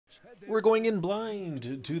We're going in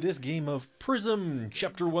blind to this game of Pryzm,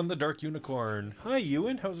 Chapter 1, The Dark Unicorn. Hi,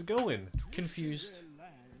 Ewan. How's it going? Confused.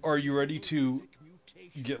 Are you ready to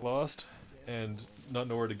get lost and not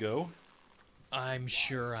know where to go? I'm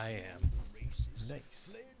sure I am.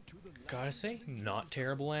 Nice. Gotta say, not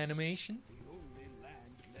terrible animation.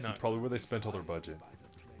 Not probably where they spent all their budget.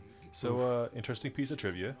 So, interesting piece of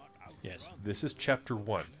trivia. Yes. This is Chapter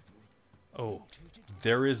 1. Oh.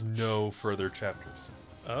 There is no further chapters.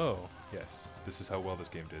 Oh. Yes, this is how well this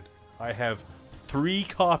game did. I have 3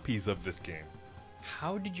 copies of this game.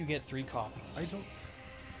 How did you get 3 copies? I don't...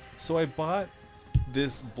 So I bought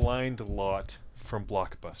this blind lot from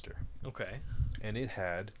Blockbuster. Okay. And it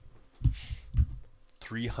had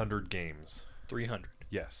 300 games. 300.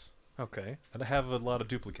 Yes. Okay. And I have a lot of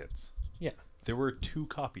duplicates. Yeah. There were 2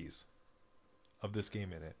 copies of this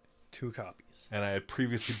game in it. 2 copies. And I had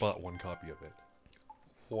previously bought 1 copy of it.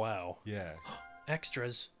 Wow. Yeah.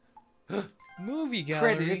 Extras. Movie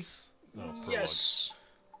gallery. Credits. Oh, prologue. Yes.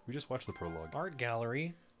 We just watched the prologue. Art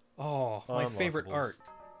gallery. Oh, my favorite art.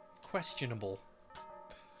 Questionable.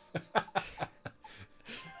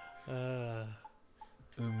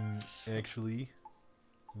 Actually,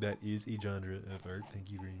 that is a genre of art. Thank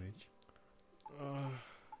you very much.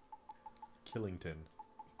 Killington.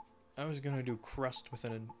 I was gonna do crust with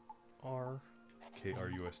an R.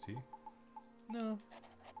 Krust. No.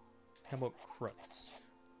 How about Krutz?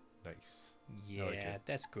 Nice. Yeah, like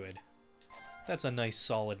that's good. That's a nice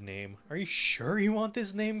solid name. Are you sure you want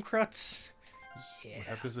this name, Krutz? Yeah. What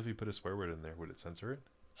happens if you put a swear word in there? Would it censor it?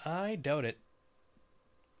 I doubt it.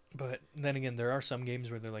 But then again, there are some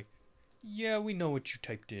games where they're like, yeah, we know what you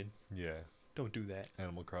typed in. Yeah. Don't do that.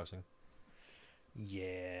 Animal Crossing.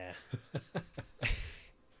 Yeah.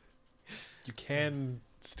 You can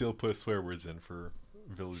still put swear words in for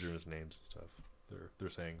villagers' names and stuff. Their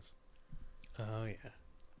sayings. Oh, yeah.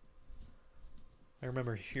 I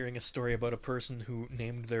remember hearing a story about a person who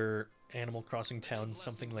named their Animal Crossing town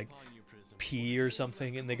something like P or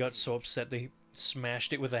something, and they got so upset they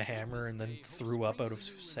smashed it with a hammer and then threw up out of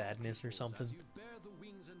sadness or something.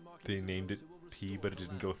 They named it P, but it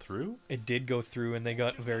didn't go through? It did go through, and they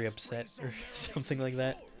got very upset or something like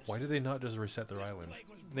that. Why did they not just reset their island?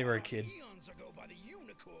 They were a kid.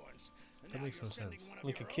 That makes no sense.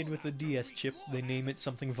 Like a kid with a DS chip, they name it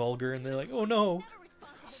something vulgar, and they're like, oh no!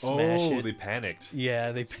 Smash it. They panicked.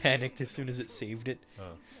 Yeah, they panicked as soon as it saved it.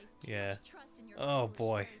 Oh. Yeah. Oh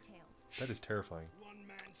boy. That is terrifying.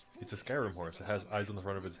 It's a Skyrim horse. It has eyes on the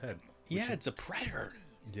front of its head. Yeah, it's a predator.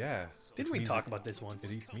 Yeah. Didn't we talk about this once?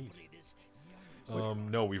 It eats meat.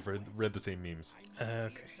 No, we've read the same memes.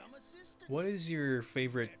 Okay. What is your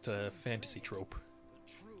favorite fantasy trope?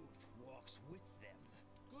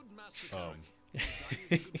 Can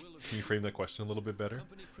you frame that question a little bit better?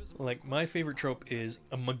 Like, my favorite trope is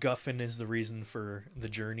a MacGuffin is the reason for the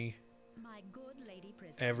journey.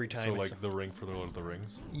 Every time. So, like the ring for the Lord of the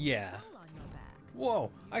Rings? Yeah.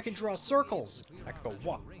 Whoa, I can draw circles. I can go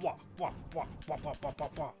wah, wah, wah, wah, wah, wah, wah, wah,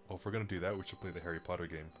 wah. Well, if we're gonna do that, we should play the Harry Potter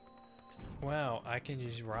game. Wow, I can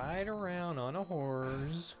just ride around on a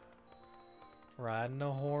horse. Riding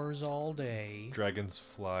a horse all day. Dragons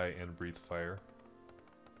fly and breathe fire.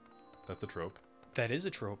 That's a trope. That is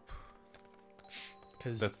a trope.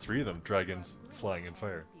 Cause that's 3 of them. Dragons, flying, and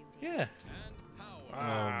fire. Yeah.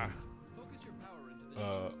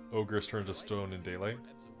 Ogres turn to stone in daylight.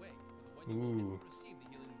 Ooh.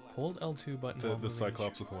 Hold L2 button. The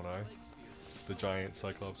Cyclops with 1 eye. The giant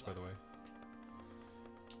Cyclops, by the way.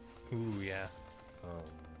 Ooh, yeah.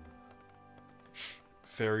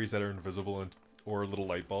 Fairies that are invisible or little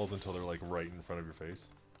light balls until they're like right in front of your face.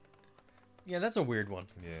 Yeah, that's a weird one.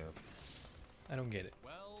 Yeah. I don't get it.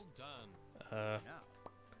 Well done.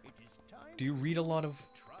 Do you read a lot of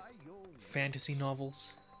fantasy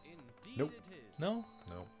novels? Nope. No?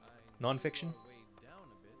 No. Non-fiction?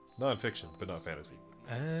 Non-fiction, but not fantasy.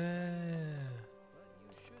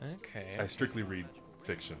 Okay. I strictly read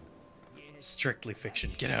fiction. Strictly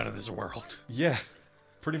fiction. Get out of this world. Yeah,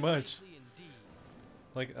 pretty much.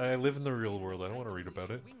 Like, I live in the real world. I don't want to read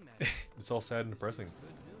about it. It's all sad and depressing.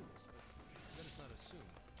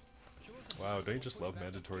 Wow, don't you just love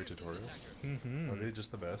mandatory tutorials? Mm-hmm. Are they just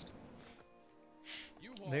the best?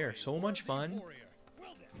 They are so much fun.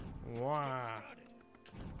 Wow.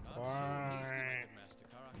 Wow.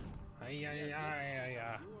 I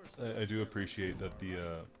do appreciate that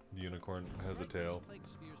the unicorn has a tail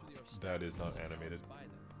that is not animated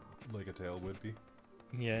like a tail would be.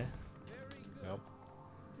 Yeah. Yep.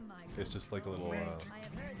 It's just like a little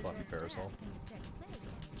floppy parasol.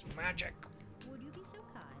 Magic.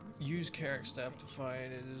 Use Carrick Staff to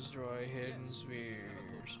find and destroy hidden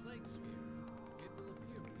spheres.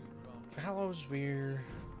 Hello, Sphere.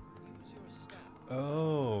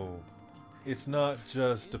 Oh. It's not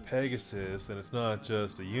just a Pegasus, and it's not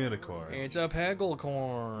just a unicorn. It's a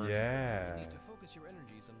Pegglecorn. Yeah.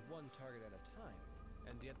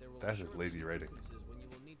 That is lazy writing.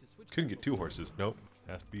 Couldn't get 2 horses. Nope.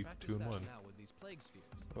 Has to be 2 in 1.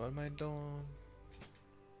 What am I doing?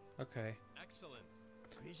 Okay.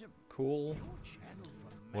 Cool.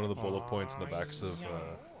 One of the bullet points in the backs of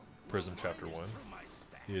Pryzm Chapter 1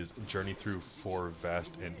 is journey through 4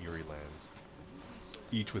 vast and eerie lands,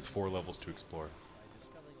 each with 4 levels to explore.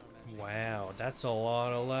 Wow, that's a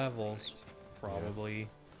lot of levels. Probably.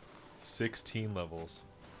 16 levels.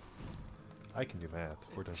 I can do math.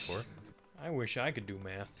 4 times 4. I wish I could do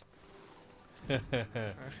math.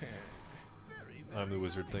 I'm the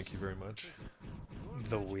wizard, thank you very much.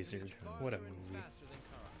 The Wizard. What a movie.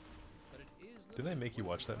 Did I make you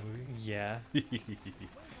watch that movie? Yeah.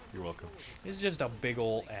 You're welcome. It's just a big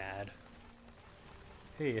ol' ad.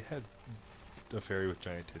 Hey, it had a fairy with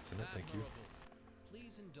giant tits in it, thank you.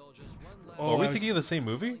 Oh, Are we I was- thinking of the same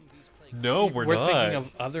movie? No, we're We're not. thinking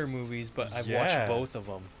of other movies, but I've watched Yeah. both of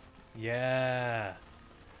them. Yeah.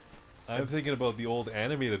 I'm thinking about the old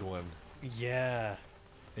animated one. Yeah.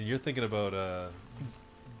 And you're thinking about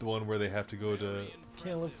the one where they have to go to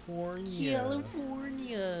California.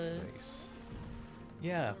 California. Nice.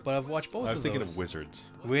 Yeah, but I've watched both I was of thinking those. of Wizards.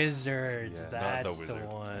 Wizards. Yeah, not That's the the Wizard.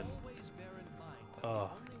 one. Oh,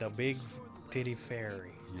 the big titty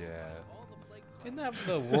fairy. Yeah, Isn't that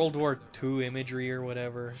the World War II imagery or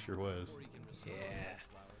whatever? sure was. Yeah.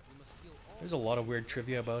 There's a lot of weird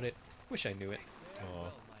trivia about it. Wish I knew it. Aw.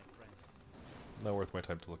 Not worth my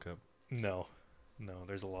time to look up. No. No,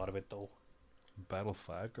 there's a lot of it though. Battle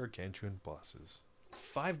 5 gargantuan bosses.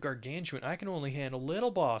 5 gargantuan. I can only handle little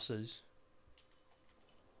bosses.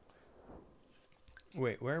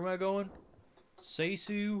 Wait, where am I going?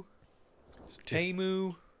 Seisu,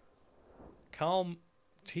 Temu,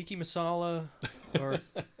 Tiki Masala, or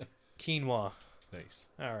Quinoa. Nice.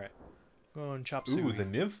 Alright. Going chop Ooh, suey. the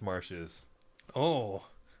nymph marshes. Oh.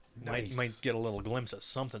 Nice. Might get a little glimpse of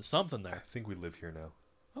something I there. think we live here now.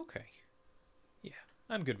 Okay. Yeah,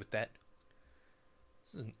 I'm good with that.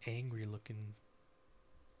 This is an angry looking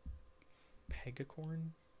Pegacorn?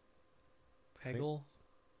 Peggle?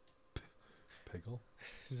 Peggle?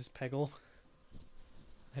 Is this Peggle?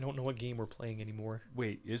 I don't know what game we're playing anymore.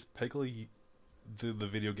 Wait, is Peggle the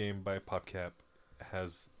video game by PopCap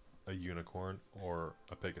has a unicorn or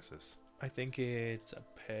a Pegasus? I think it's a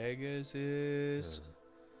Pegasus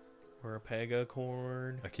or a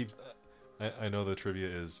Pegacorn. I know the trivia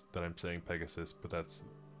is that I'm saying Pegasus, but that's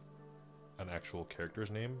an actual character's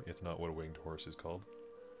name. It's not what a winged horse is called.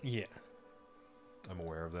 Yeah, I'm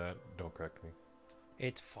aware of that. Don't correct me.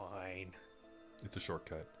 it's fine. It's a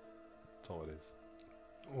shortcut. That's all it is.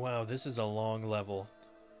 Wow, this is a long level.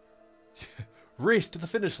 Race to the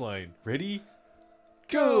finish line. Ready?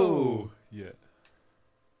 Go! Yeah.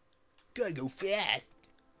 Gotta go fast.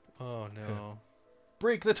 Oh no.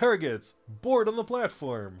 Break the targets. Board on the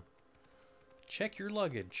platform. Check your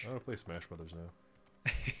luggage. I want to play Smash Brothers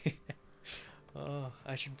now. Oh,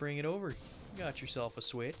 I should bring it over. You got yourself a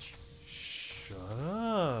Switch. Shut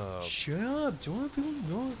up. Shut up! Don't be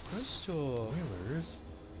no crystal. Spoilers.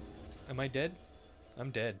 Am I dead? I'm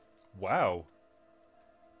dead. Wow.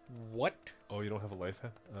 What? Oh, you don't have a life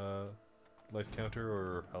counter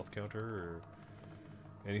or health counter or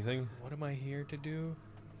anything? What am I here to do?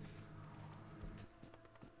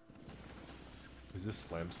 Is this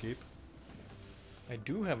Slamscape? I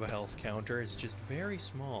do have a health counter. It's just very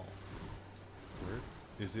small. Where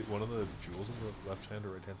is it? One of the jewels on the left hand or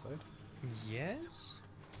right hand side? Yes?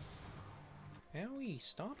 Owie,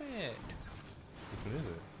 stop it. Which one is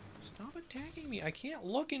it? Stop attacking me. I can't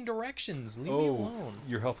look in directions. Leave me alone.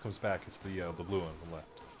 Your health comes back. It's the blue one on the left.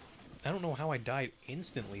 I don't know how I died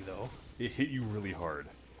instantly, though. It hit you really hard.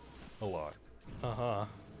 A lot. Uh-huh.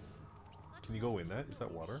 Can you go in that? Is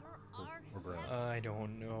that water? Or ground? I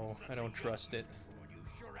don't know. I don't trust it.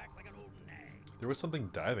 There was something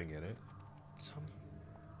diving in it. Some...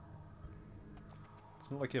 It's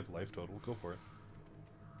not like you have life total. Go for it.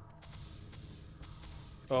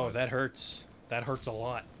 Oh, that hurts. That hurts a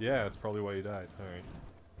lot. Yeah, that's probably why you died. Alright.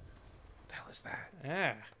 What the hell is that?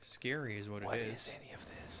 Ah, scary is what it is. What is any of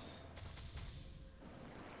this?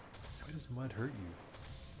 Why does mud hurt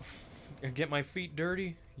you? Get my feet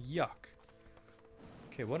dirty? Yuck.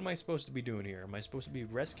 Okay, what am I supposed to be doing here? Am I supposed to be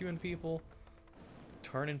rescuing people?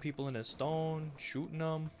 Turning people into stone? Shooting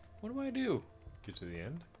them? What do I do? Get to the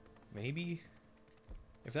end? Maybe?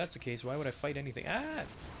 If that's the case, why would I fight anything? Ah!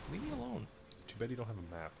 Leave me alone. Too bad you don't have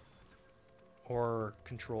a map. Or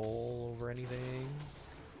control over anything.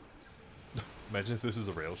 Imagine if this is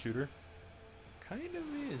a rail shooter. Kind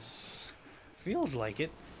of is. Feels like it.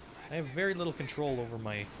 I have very little control over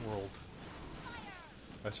my world.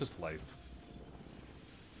 That's just life.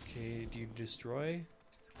 Okay, do you destroy?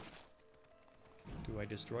 Do I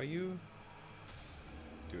destroy you?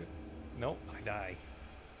 Do it. Nope, I die.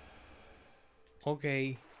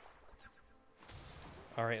 Okay.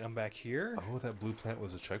 Alright, I'm back here. Oh, that blue plant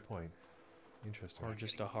was a checkpoint. Interesting. Or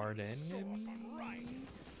just a hard enemy.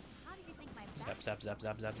 Zap, zap, zap,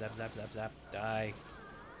 zap, zap, zap, zap, zap, zap. Die.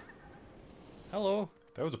 Hello.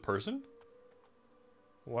 That was a person?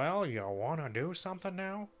 Well, you wanna do something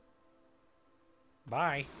now?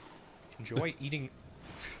 Bye. Enjoy eating,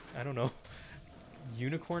 I don't know,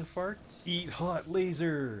 unicorn farts? Eat hot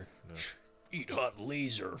laser! No. Eat hot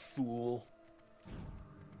laser, fool.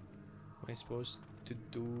 Am I supposed to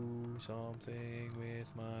do something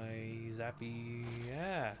with my zappy?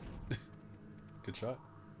 Yeah. Good shot.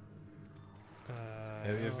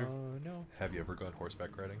 No. Have you ever gone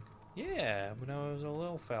horseback riding? Yeah, when I was a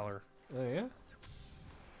little feller. Oh, yeah?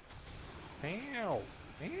 Ow.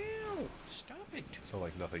 Ow. Stop it. So,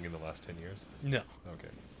 like, nothing in the last 10 years? No. Okay.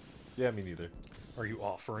 Yeah, me neither. Are you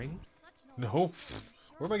offering? No.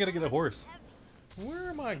 Where am I gonna get a horse? Where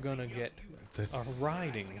am I gonna get a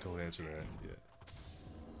riding? Don't answer that yet.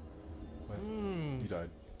 What? Hmm. You died.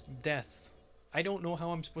 Death. I don't know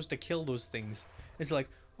how I'm supposed to kill those things. It's like,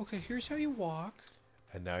 okay, here's how you walk.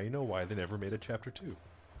 And now you know why they never made a chapter 2.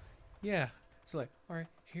 Yeah. It's like, alright,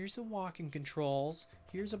 here's the walking controls.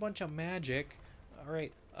 Here's a bunch of magic.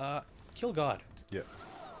 Alright, kill God. Yeah.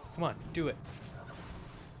 Come on, do it.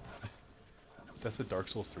 That's what Dark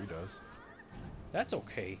Souls 3 does. That's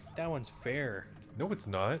okay. That one's fair. No, it's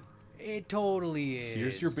not. It totally is.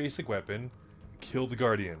 Here's your basic weapon. Kill the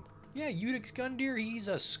Guardian. Yeah, Udix Gundyr, he's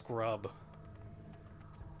a scrub.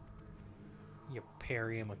 You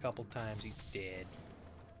parry him a couple times, he's dead.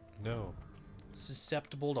 No.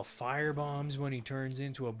 Susceptible to fire bombs when he turns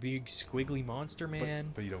into a big squiggly monster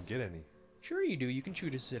man. But you don't get any. Sure you do. You can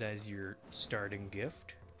choose it as your starting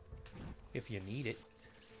gift. If you need it.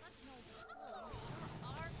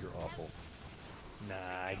 You're awful. Nah,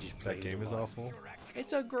 I just played That game a is lot. awful.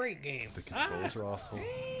 It's a great game. The controls are awful.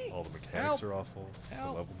 All the mechanics are awful.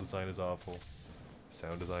 Help. The level design is awful.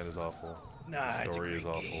 Sound design is awful. Nah, The it's a story great is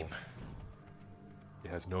awful. game. It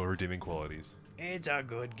has no redeeming qualities. It's a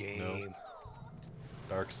good game.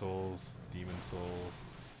 Dark Souls, Demon Souls,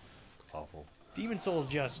 awful. Demon Souls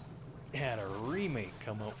just had a remake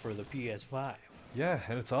come out for the PS5. Yeah,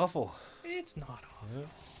 and it's awful. It's not awful. Yeah.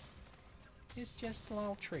 It's just a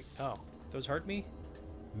little trick. Oh, those hurt me?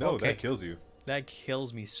 No, Okay. that kills you. That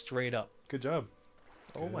kills me straight up. Good job.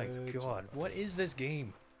 Oh my Good god, what is this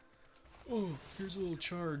game? Oh, here's a little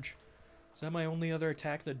charge. Is that my only other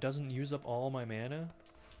attack that doesn't use up all my mana?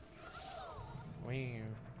 Wow.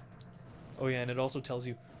 Oh yeah, and it also tells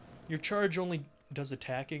you your charge only does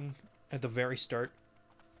attacking at the very start.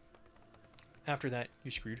 After that,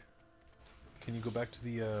 you're screwed. Can you go back to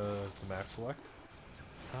the map select?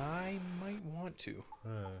 I might want to.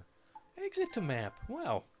 Uh, Exit to map.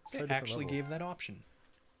 Wow, try they a different actually level. gave that option.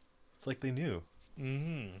 it's like they knew.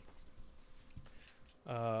 Mm-hmm.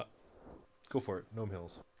 Go for it. Gnome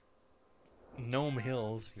Hills. Gnome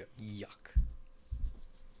Hills. Yep. Yuck.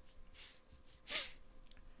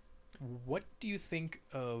 What do you think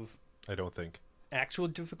of I don't think. actual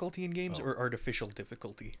difficulty in games Oh. or artificial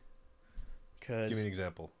difficulty? Give me Because an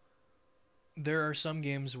example. there are some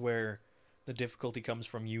games where the difficulty comes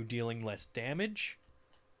from you dealing less damage,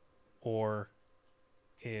 or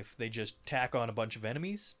if they just tack on a bunch of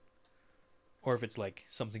enemies, or if it's like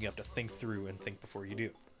something you have to think through and think before you do.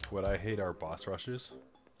 What I hate are boss rushes.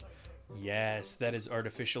 Yes, that is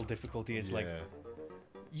artificial difficulty. It's yeah. like,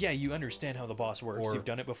 yeah, you understand how the boss works. Or- You've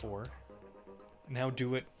done it before. Now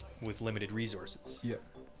do it with limited resources. Yeah.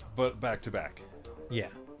 But back to back. Yeah.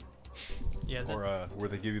 Yeah. Or where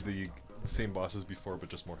they give you the same bosses before but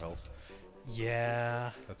just more health.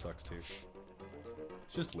 Yeah. That sucks too.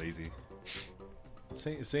 It's just lazy.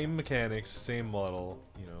 Same mechanics, same model,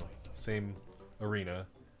 you know, same arena,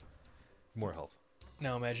 more health.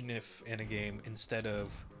 Now imagine if in a game, instead of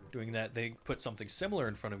doing that, they put something similar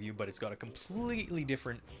in front of you, but it's got a completely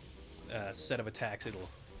different set of attacks it'll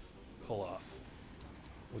pull off.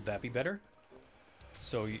 Would that be better?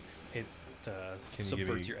 So it Can you give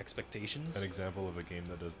subverts me your expectations. An example of a game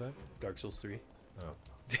that does that? Dark Souls 3.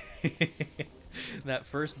 Oh. That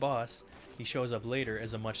first boss, he shows up later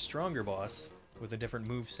as a much stronger boss with a different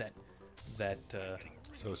move set that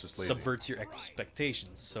So it's just lazy. subverts your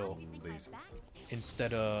expectations. So Lazy.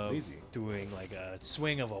 instead of Lazy. doing like a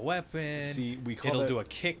swing of a weapon, See, we call it'll that, do a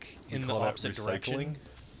kick we in the call that opposite recycling. direction.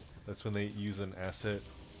 That's when they use an asset.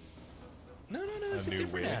 No, it's a new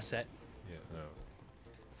different way. asset. Yeah, no.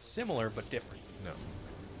 Similar but different. No.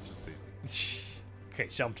 It's just lazy. Okay,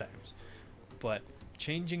 sometimes. But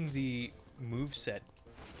changing the moveset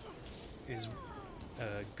is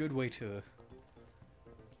a good way to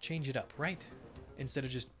change it up, right? Instead of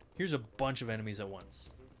just, here's a bunch of enemies at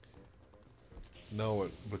once. No,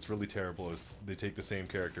 what's really terrible is they take the same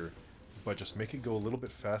character, but just make it go a little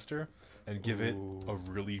bit faster and give it a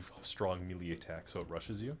really strong melee attack so it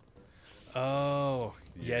rushes you. Oh,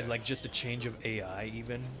 yeah, Yeah. like just a change of AI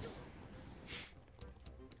even.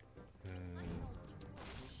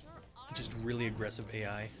 Just really aggressive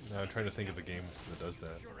AI. No, I'm trying to think of a game that does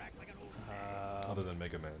that, other than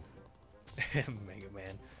Mega Man. Mega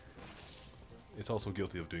Man. It's also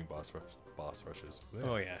guilty of doing boss rushes.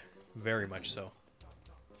 Oh yeah, very much so.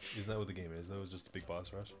 Isn't that what the game is? That was just a big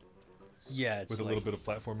boss rush? Yeah, it's With a like, little bit of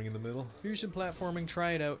platforming in the middle? here's some platforming,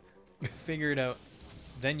 try it out, figure it out.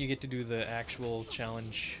 Then you get to do the actual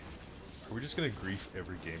challenge. Are we just gonna grief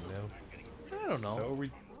every game now? I don't know.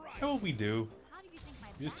 How what we do?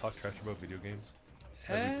 We just talk trash about video games?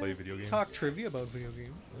 As we play video games? Talk trivia about video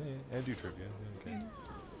games. Yeah, and do trivia. Yeah, okay.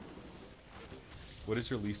 What is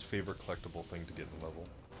your least favorite collectible thing to get in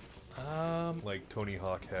level? Like Tony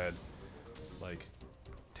Hawk had like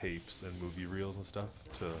tapes and movie reels and stuff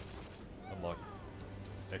to unlock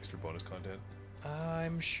extra bonus content.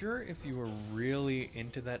 I'm sure if you were really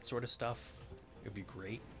into that sort of stuff, it'd be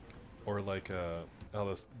great. Or like the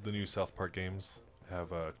new South Park games have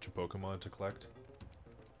Pokemon to collect.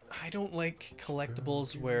 I don't like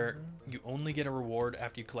collectibles where you only get a reward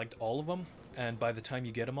after you collect all of them, and by the time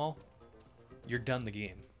you get them all, you're done the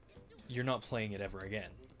game. You're not playing it ever again.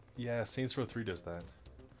 Yeah, Saints Row 3 does that.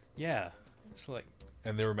 Yeah, it's like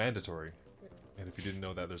And they were mandatory. And if you didn't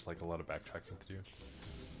know that, there's like a lot of backtracking to do.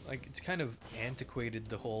 like it's kind of antiquated,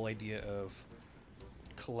 the whole idea of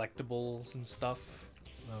collectibles and stuff.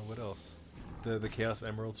 What else? The Chaos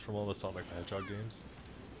Emeralds from all the Sonic the Hedgehog games.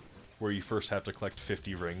 Where you first have to collect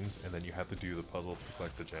 50 rings, and then you have to do the puzzle to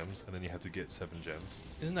collect the gems, and then you have to get 7 gems.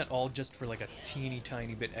 Isn't that all just for like a teeny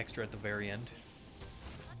tiny bit extra at the very end?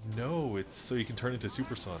 No, it's so you can turn into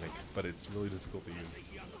Supersonic, but it's really difficult to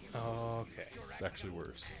use. Okay. It's actually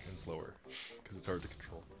worse and slower, because it's hard to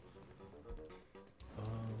control.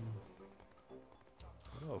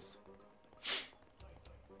 What else?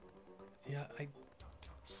 Yeah,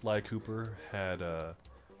 Sly Cooper had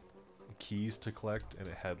keys to collect, and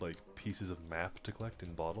it had like pieces of map to collect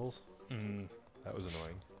in bottles. That was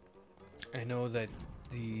annoying. I know that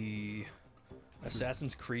the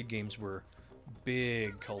Assassin's Creed games were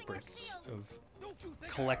big culprits of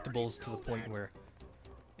collectibles to the point where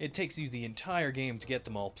it takes you the entire game to get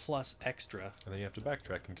them all, plus extra. And then you have to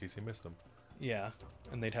backtrack in case you missed them. Yeah,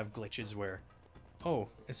 and they'd have glitches where, oh,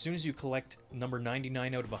 as soon as you collect number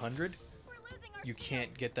 99 out of 100, you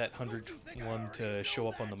can't get that 100th one to show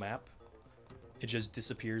up on the map. It just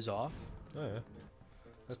disappears off. Oh yeah,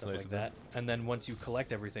 that's Stuff nice like of them. that. And then once you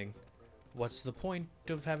collect everything, what's the point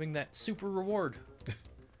of having that super reward?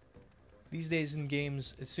 These days in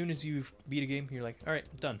games, as soon as you beat a game, you're like, alright,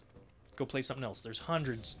 done. Go play something else. There's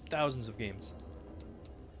hundreds, thousands of games.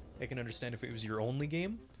 I can understand if it was your only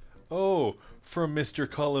game. Oh, from Mr.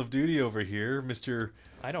 Call of Duty over here, Mr.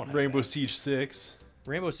 I don't have Rainbow that. Siege 6.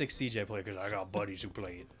 Rainbow Six Siege I play because I got buddies who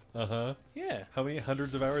play it. Uh-huh. Yeah. How many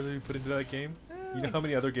hundreds of hours have you put into that game? You know like how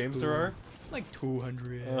many other games there are? Like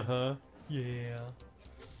 200. Uh-huh. Yeah.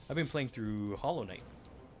 I've been playing through Hollow Knight.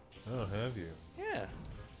 Oh, have you? Yeah.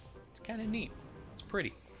 It's kind of neat. It's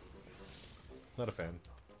pretty. Not a fan.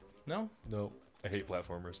 No? No, I hate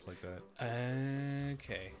platformers like that.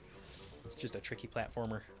 Okay. It's just a tricky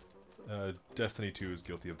platformer. Destiny 2 is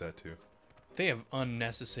guilty of that too. They have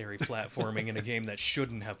unnecessary platforming in a game that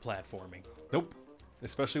shouldn't have platforming. Nope.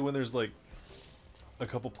 Especially when there's like a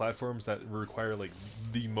couple platforms that require like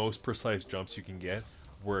the most precise jumps you can get,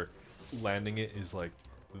 where landing it is like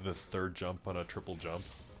the third jump on a triple jump.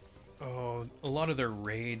 Oh, a lot of their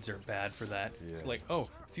raids are bad for that. It's Yeah. like, oh,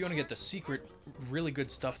 if you want to get the secret, really good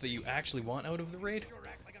stuff that you actually want out of the raid,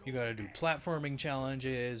 you gotta do platforming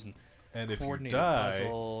challenges and if you coordinated die,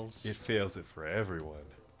 puzzles. it fails it for everyone.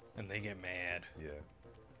 And they get mad. Yeah.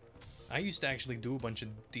 I used to actually do a bunch of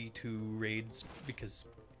D2 raids because,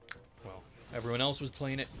 well, everyone else was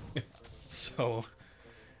playing it. So,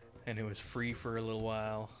 and it was free for a little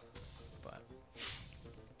while. But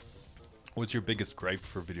What's your biggest gripe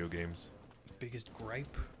for video games? biggest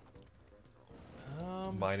gripe?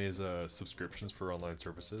 Mine is subscriptions for online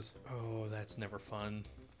services. Oh, that's never fun.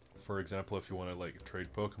 For example, if you want to like trade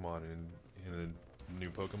Pokemon in the new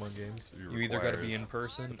Pokemon games, You either got to require be in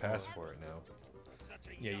person. the pass or- for it now.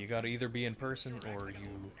 Yeah, you gotta either be in person or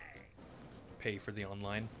you pay for the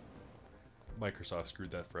online. Microsoft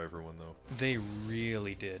screwed that for everyone, though. They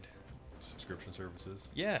really did. Subscription services.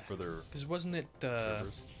 Yeah. For their Because wasn't it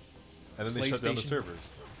servers. And then they shut down the servers.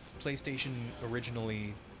 PlayStation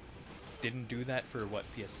originally didn't do that for what,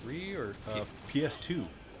 PS3 or PS2.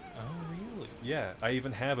 Oh, really? Yeah, I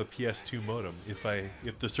even have a PS2 modem.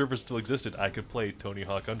 If the server still existed, I could play Tony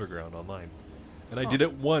Hawk Underground online. And I did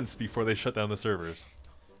it once before they shut down the servers.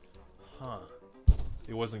 Huh.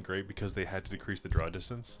 It wasn't great because they had to decrease the draw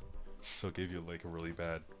distance. So it gave you like a really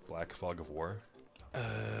bad black fog of war. Yeah,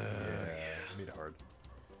 it made it hard.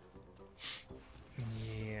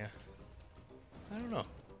 Yeah. I don't know.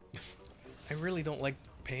 I really don't like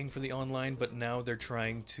paying for the online, but now they're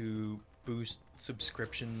trying to boost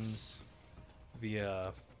subscriptions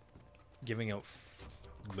via giving out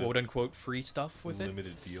quote-unquote free stuff with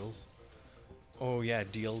Limited deals. Oh yeah,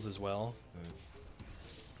 deals as well.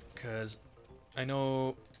 Because I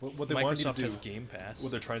know what they want you to Microsoft do, has Game Pass.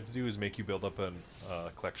 What they're trying to do is make you build up a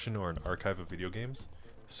collection or an archive of video games.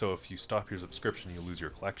 So if you stop your subscription, you lose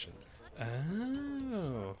your collection.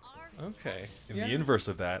 Oh, okay. In the inverse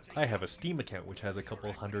of that, I have a Steam account which has a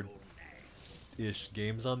couple hundred-ish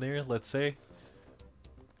games on there, let's say.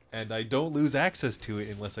 And I don't lose access to it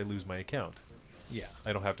unless I lose my account. Yeah.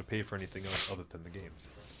 I don't have to pay for anything else other than the games.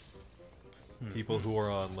 People who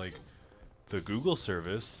are on, like, the Google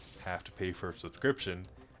service have to pay for a subscription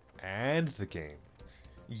and the game.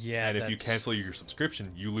 Yeah, and if you cancel your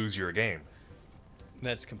subscription, you lose your game.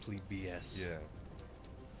 That's complete BS. Yeah.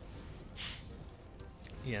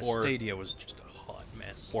 Yeah, Stadia was just a hot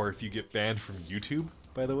mess. Or if you get banned from YouTube,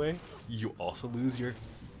 by the way, you also lose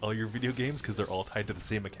all your video games because they're all tied to the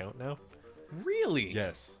same account now. Really?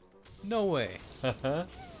 Yes. No way.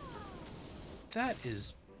 That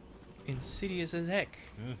is insidious as heck.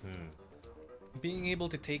 Being able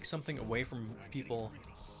to take something away from people.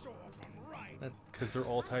 Because they're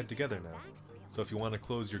all tied together now. So if you want to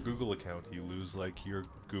close your Google account, you lose like your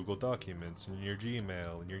Google Documents and your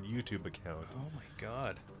Gmail and your YouTube account. Oh my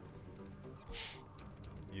god.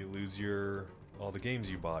 You lose all the games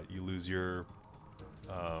you bought. You lose your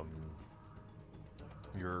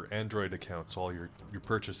Android accounts, all your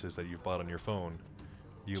purchases that you've bought on your phone.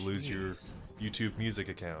 You lose your YouTube Music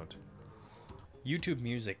account. YouTube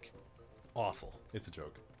Music, awful. It's a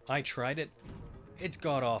joke. I tried it. It's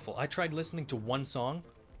god awful. I tried listening to one song.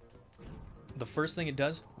 The first thing it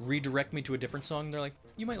does, redirect me to a different song. They're like,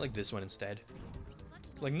 you might like this one instead.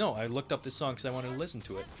 Like, no, I looked up this song because I wanted to listen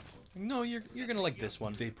to it. Like, no, you're gonna like this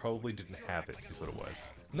one. They probably didn't have it, is what it was.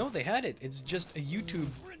 No, they had it. It's just a YouTube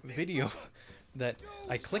video that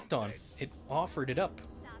I clicked on. It offered it up.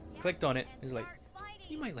 Clicked on it. It's like,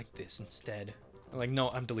 you might like this instead. I'm like, no,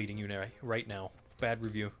 I'm deleting you right now. Bad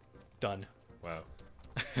review. Done. Wow.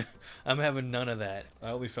 I'm having none of that. I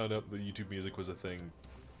only found out that YouTube Music was a thing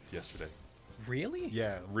yesterday. Really?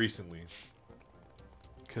 Yeah, recently.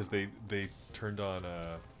 Because they turned on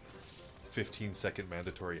 15-second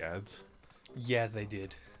mandatory ads. Yeah, they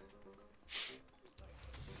did.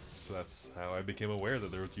 So that's how I became aware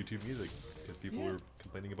that there was YouTube Music. Because people were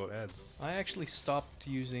complaining about ads. I actually stopped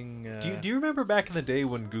using... Do you remember back in the day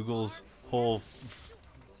when Google's whole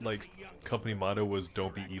company motto was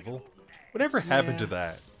 "Don't be evil"? Whatever happened to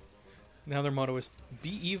that? Now their motto is,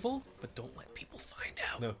 be evil, but don't let people find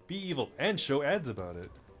out. No, be evil and show ads about it.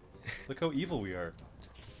 Look how evil we are.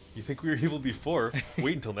 You think we were evil before?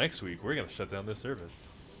 Wait until next week. We're going to shut down this service.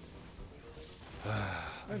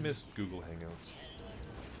 I miss Google Hangouts.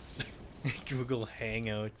 Google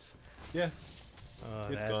Hangouts. Yeah.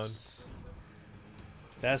 It's gone.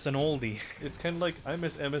 That's an oldie. It's kind of like, I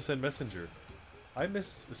miss MSN Messenger. I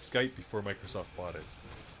miss Skype before Microsoft bought it.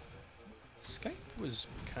 Skype was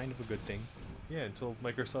kind of a good thing. Yeah, until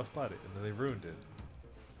Microsoft bought it, and then they ruined it.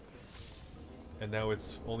 And now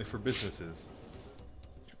it's only for businesses.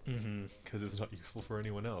 Because it's not useful for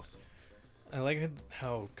anyone else. I like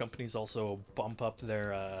how companies also bump up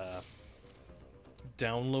their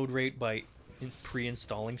download rate by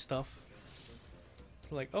pre-installing stuff.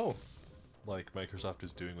 Like, oh. Like Microsoft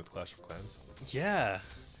is doing with Clash of Clans. Yeah.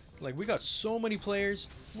 Like, we got so many players.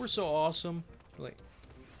 We're so awesome. Like,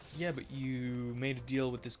 yeah, but you made a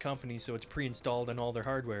deal with this company, so it's pre-installed on all their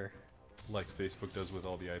hardware. Like Facebook does with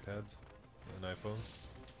all the iPads and iPhones.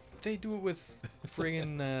 They do it with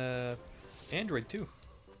friggin' Android, too.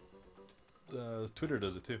 Twitter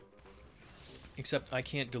does it, too. Except I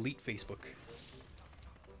can't delete Facebook.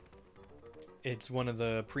 It's one of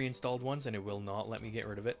the pre-installed ones, and it will not let me get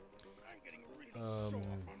rid of it.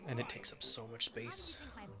 And it takes up so much space.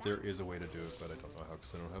 There is a way to do it, but I don't know how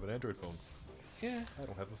because I don't have an Android phone. Yeah. I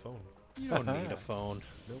don't have a phone. You don't need a phone.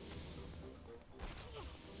 Nope.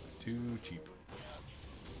 Too cheap.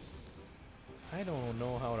 I don't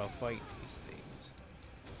know how to fight these things.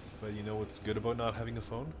 But you know what's good about not having a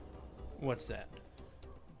phone? What's that?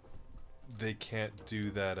 They can't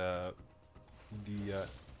do that, the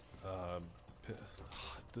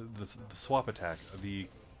swap attack.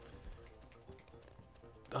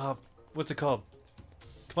 What's it called?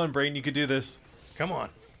 Come on, brain, you could do this. Come on.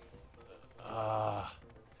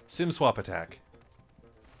 SIM swap attack.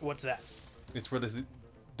 What's that? It's where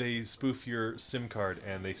they spoof your SIM card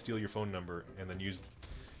and they steal your phone number and then use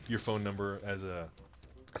your phone number as a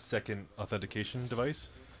second authentication device.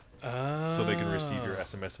 Oh. So they can receive your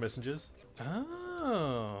SMS messages.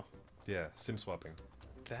 Oh. Yeah, SIM swapping.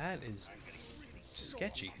 That is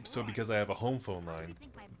sketchy. So because I have a home phone line,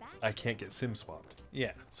 I can't get SIM swapped.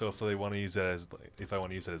 Yeah. So if they want to use that as, if I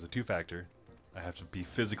want to use it as a two-factor, I have to be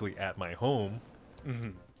physically at my home. Mm-hmm.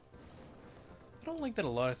 I don't like that a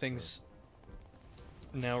lot of things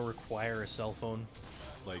now require a cell phone.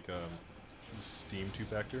 Like Steam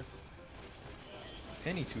two-factor.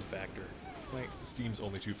 Any two-factor. Like, Steam's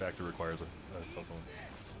only two-factor requires a cell phone.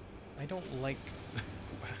 I don't like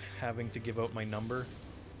having to give out my number.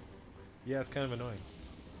 Yeah, it's kind of annoying.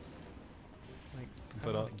 Like,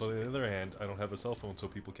 But on the other hand, I don't have a cell phone, so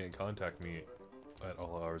people can't contact me at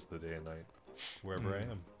all hours of the day and night, wherever I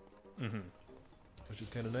am. Mm-hmm. Which is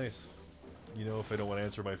kind of nice. You know, if I don't want to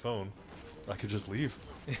answer my phone, I could just leave.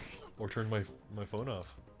 Or turn my phone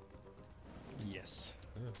off. Yes.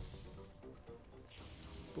 Yeah.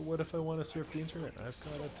 But what if I want to surf the internet? I've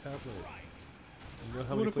got a tablet. You know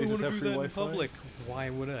how many places have free Wi-Fi? In public? Why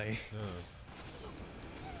would I?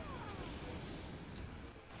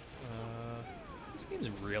 This game's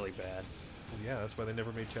really bad. Well, yeah, that's why they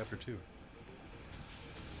never made Chapter 2.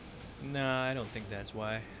 Nah, I don't think that's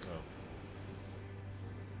why. Oh.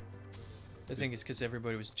 I think it's because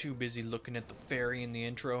everybody was too busy looking at the fairy in the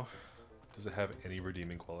intro. Does it have any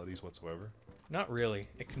redeeming qualities whatsoever? Not really.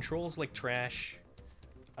 It controls like trash.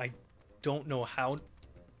 I don't know how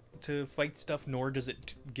to fight stuff, nor does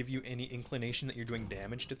it give you any inclination that you're doing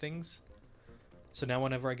damage to things. So now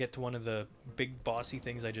whenever I get to one of the big bossy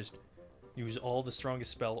things, I just use all the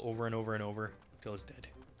strongest spell over and over and over till it's dead.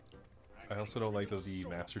 I also don't like that the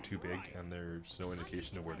maps are too big and there's no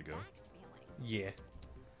indication of where to go. Yeah.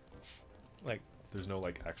 Like, there's no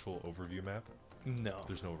like actual overview map. No.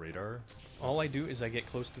 There's no radar. All I do is I get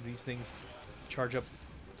close to these things, charge up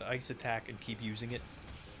the ice attack, and keep using it.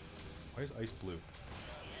 Why is ice blue?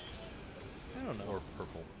 I don't know. Or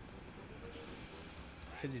purple?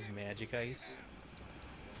 Because it's magic ice.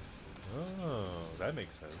 Oh, that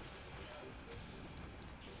makes sense.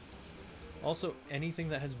 Also, anything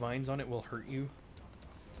that has vines on it will hurt you.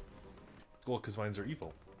 Well, because vines are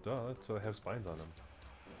evil. Duh, that's why they have spines on them.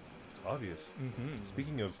 It's obvious. Mm-hmm.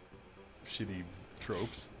 Speaking of shitty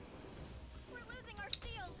tropes.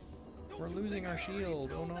 We're losing our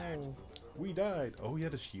shield. Oh no. We died. Oh, you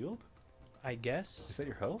had a shield? I guess. Is that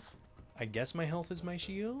your health? I guess my health is my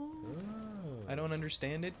shield? Oh. I don't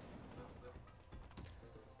understand it.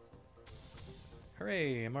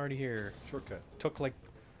 Hooray, I'm already here. Shortcut. Took like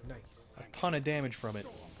Nice. a ton of damage from it,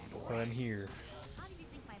 but I'm here.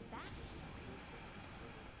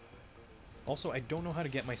 Also, I don't know how to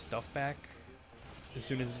get my stuff back as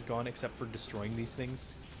soon as it's gone, except for destroying these things.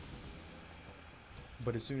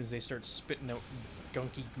 But as soon as they start spitting out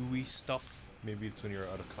gunky, gooey stuff... Maybe it's when you're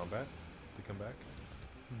out of combat, they come back?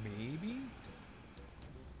 Maybe?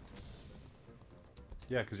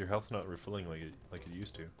 Yeah, because your health's not refilling like it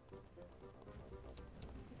used to.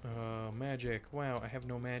 Magic. Wow, I have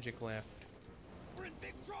no magic left. We're in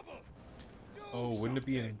big trouble. Oh, wouldn't it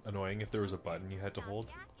be annoying if there was a button you had to hold?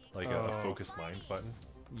 Like a focus mind button?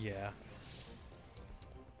 Yeah.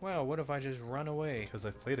 Wow, what if I just run away? Because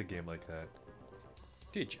I've played a game like that.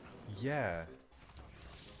 Did you? Yeah.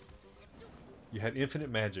 You had infinite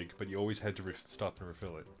magic, but you always had to stop and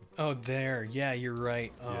refill it. Oh, there. Yeah, you're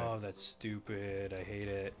right. Oh, Yeah. that's stupid. I hate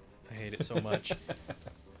it. I hate it so much.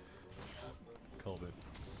 Called it.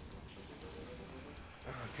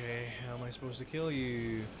 Okay, how am I supposed to kill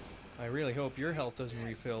you? I really hope your health doesn't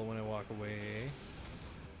refill when I walk away.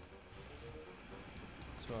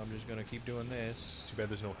 So I'm just gonna keep doing this. Too bad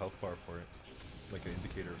there's no health bar for it. Like an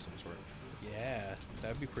indicator of some sort. Yeah,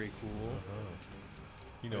 that'd be pretty cool. Uh-huh.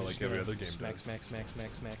 You know, I'm like just every gonna other game smack, does. smack, smack,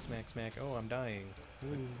 smack, smack, smack, smack. Oh, I'm dying.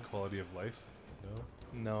 Like Ooh. quality of life? No?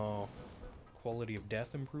 No. Quality of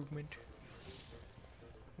death improvement?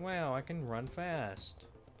 Wow, I can run fast.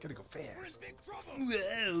 Gotta go We're in fast. big trouble.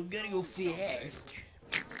 Whoa, gotta go fast.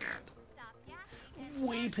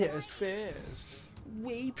 Way past fast.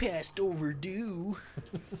 way past overdue.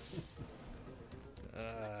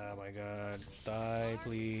 Oh my god. Die,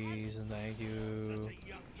 please, and thank you.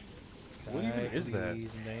 What even is that?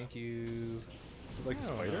 Please, and thank you. Is it like a I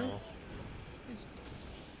don't spider? know. It's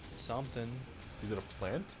something. Is it a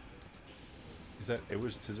plant? Is that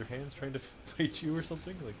Edward Scissorhands trying to fight you or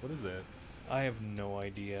something? Like, what is that? I have no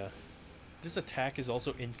idea. This attack is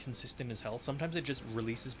also inconsistent as hell. Sometimes it just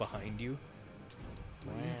releases behind you.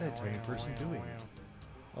 What is that tiny person doing?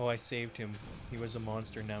 Oh, I saved him. He was a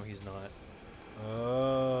monster, now he's not.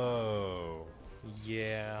 Oh.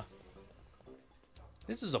 Yeah.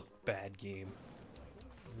 This is a bad game.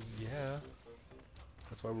 Yeah.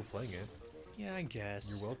 That's why we're playing it. Yeah, I guess.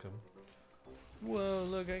 You're welcome. Whoa,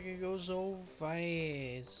 look, I can go so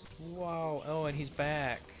fast. Wow. Oh, and he's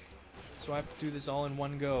back. So I have to do this all in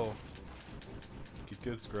one go. Get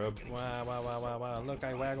good, scrub. Wow, wow, wow, wow, wow. Look,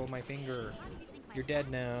 I waggled my finger. You're dead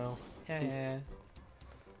now. Haha.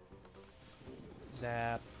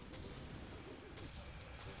 Zap.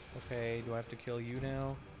 Okay, do I have to kill you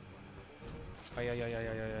now?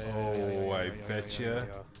 Oh, I betcha.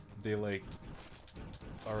 They like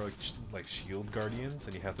are like shield guardians,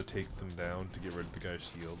 and you have to take them down to get rid of the guy's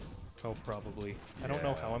shield. Oh, probably. I don't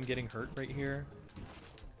know Yeah. how I'm getting hurt right here.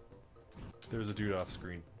 There's a dude off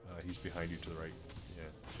screen. He's behind you to the right. Yeah,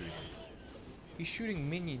 shooting. He's shooting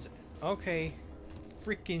minions. Okay.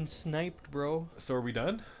 Freaking sniped, bro. So are we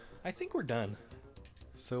done? I think we're done.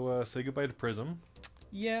 So say goodbye to Pryzm.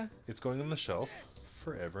 Yeah. It's going on the shelf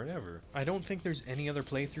forever and ever. I don't think there's any other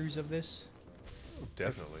playthroughs of this. Oh,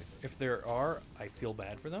 definitely. If there are, I feel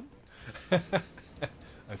bad for them. I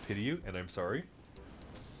pity you, and I'm sorry.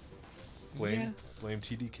 Blame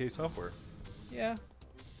TDK Software. Yeah.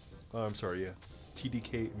 Oh, I'm sorry. Yeah,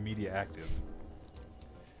 TDK Media Active,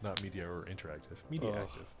 not Media or Interactive. Media Ugh.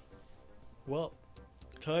 Active. Well,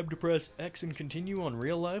 time to press X and continue on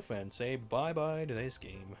real life and say bye-bye to this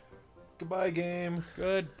game. Goodbye, game.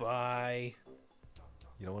 Goodbye.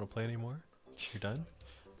 You don't want to play anymore? You're done?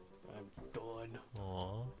 I'm done.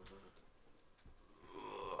 Aww.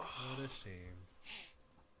 What a shame.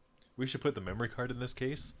 We should put the memory card in this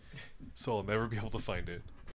case, so I'll never be able to find it.